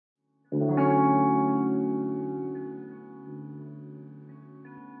I'm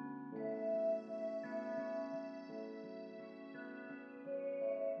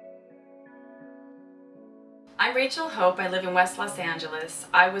Rachel Hope. I live in West Los Angeles.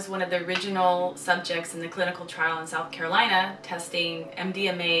 I was one of the original subjects in the clinical trial in South Carolina testing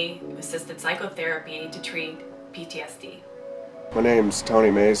MDMA-assisted psychotherapy to treat PTSD. My name's Tony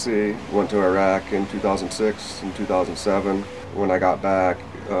Macy. Went to Iraq in 2006 and 2007. When I got back,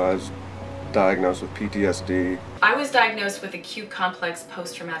 I was diagnosed with PTSD. I was diagnosed with acute complex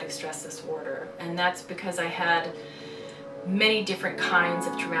post-traumatic stress disorder, and that's because I had many different kinds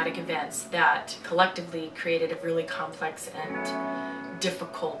of traumatic events that collectively created a really complex and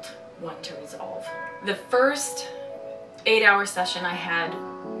difficult one to resolve. The first 8-hour session I had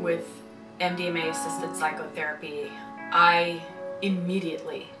with MDMA-assisted psychotherapy, I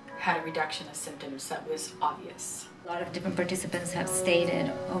immediately had a reduction of symptoms that was obvious. A lot of different participants have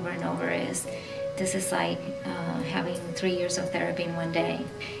stated over and over this is like having 3 years of therapy in one day.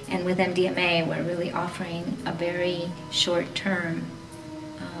 And with MDMA, we're really offering a very short-term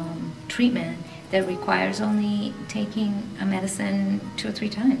treatment that requires only taking a medicine 2 or 3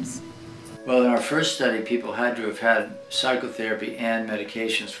 times. Well, in our first study, people had to have had psychotherapy and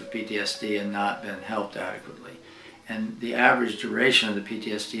medications for PTSD and not been helped adequately. And the average duration of the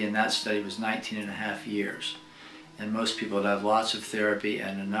PTSD in that study was 19.5 years. And most people had had lots of therapy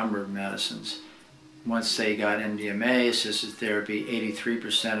and a number of medicines. Once they got MDMA-assisted therapy,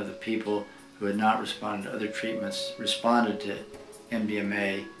 83% of the people who had not responded to other treatments responded to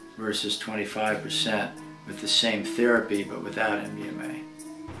MDMA versus 25% with the same therapy but without MDMA.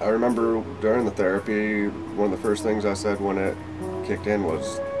 I remember during the therapy, one of the first things I said when it kicked in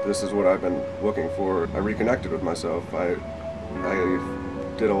was, "This is what I've been looking for." I reconnected with myself. I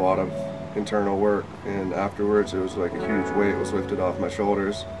did a lot of internal work, and afterwards it was like a huge weight was lifted off my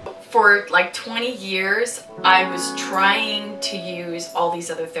shoulders. For like 20 years, I was trying to use all these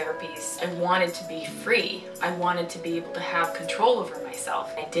other therapies. I wanted to be free. I wanted to be able to have control over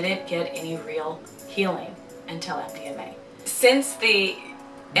myself. I didn't get any real healing until MDMA. Since the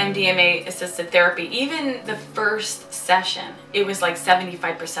MDMA-assisted therapy, even the first session, it was like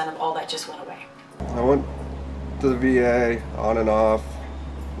 75% of all that just went away. I went to the VA on and off,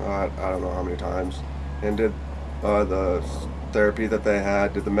 I don't know how many times, and did the therapy that they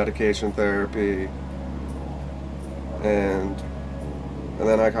had, did the medication therapy, and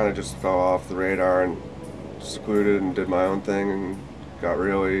then I kind of just fell off the radar and secluded and did my own thing and got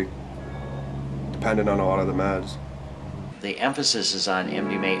really dependent on a lot of the meds. The emphasis is on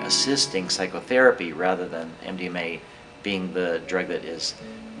MDMA assisting psychotherapy rather than MDMA being the drug that is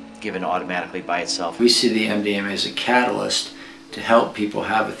given automatically by itself. We see the MDMA as a catalyst to help people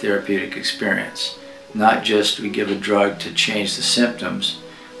have a therapeutic experience. Not just we give a drug to change the symptoms,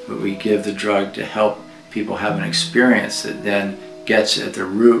 but we give the drug to help people have an experience that then gets at the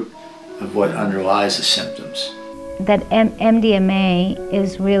root of what underlies the symptoms. That MDMA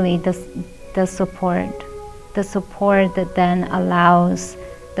is really the support that then allows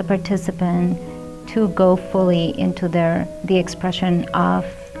the participant to go fully into the expression of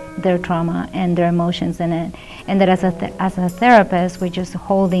their trauma and their emotions in it, and that as a therapist, we're just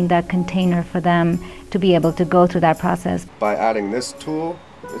holding that container for them to be able to go through that process. By adding this tool,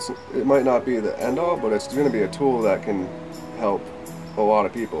 it might not be the end-all, but it's going to be a tool that can help a lot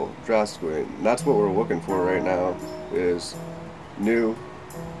of people drastically. And that's what we're looking for right now, is new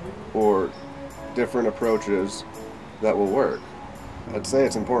or different approaches that will work. I'd say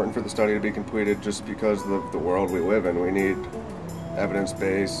it's important for the study to be completed just because of the world we live in. We need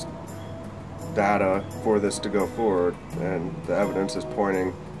evidence-based data for this to go forward, and the evidence is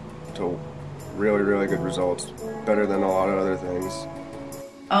pointing to really, really good results, better than a lot of other things.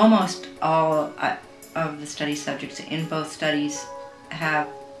 Almost all of the study subjects in both studies have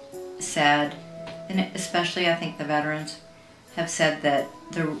said, and especially I think the veterans, have said that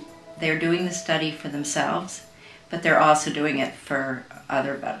they're doing the study for themselves, but they're also doing it for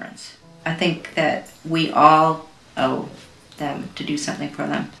other veterans. I think that we all owe them to do something for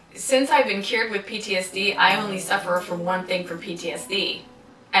them. Since I've been cured with PTSD, I only suffer from one thing from PTSD,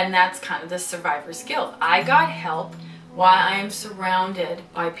 and that's kind of the survivor's guilt. I got help while I am surrounded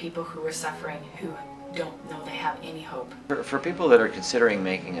by people who are suffering, who don't know they have any hope. For people that are considering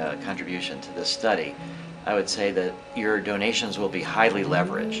making a contribution to this study, I would say that your donations will be highly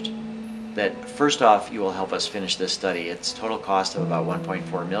leveraged. That first off, you will help us finish this study. It's total cost of about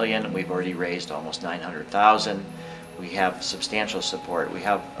 $1.4 million. We've already raised almost $900,000. We have substantial support. We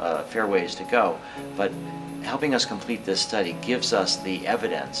have a fair ways to go. But helping us complete this study gives us the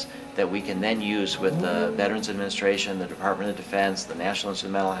evidence that we can then use with the Veterans Administration, the Department of Defense, the National Institute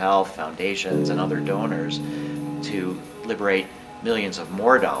of Mental Health, foundations, and other donors to liberate millions of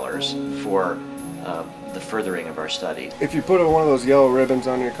more dollars for the furthering of our study. If you put one of those yellow ribbons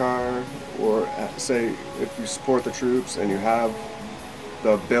on your car, or say if you support the troops and you have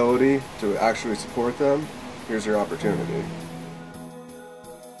the ability to actually support them, here's your opportunity.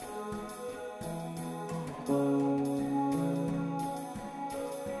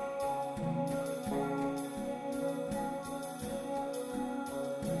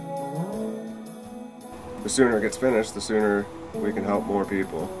 The sooner it gets finished, the sooner we can help more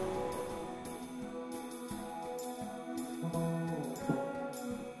people.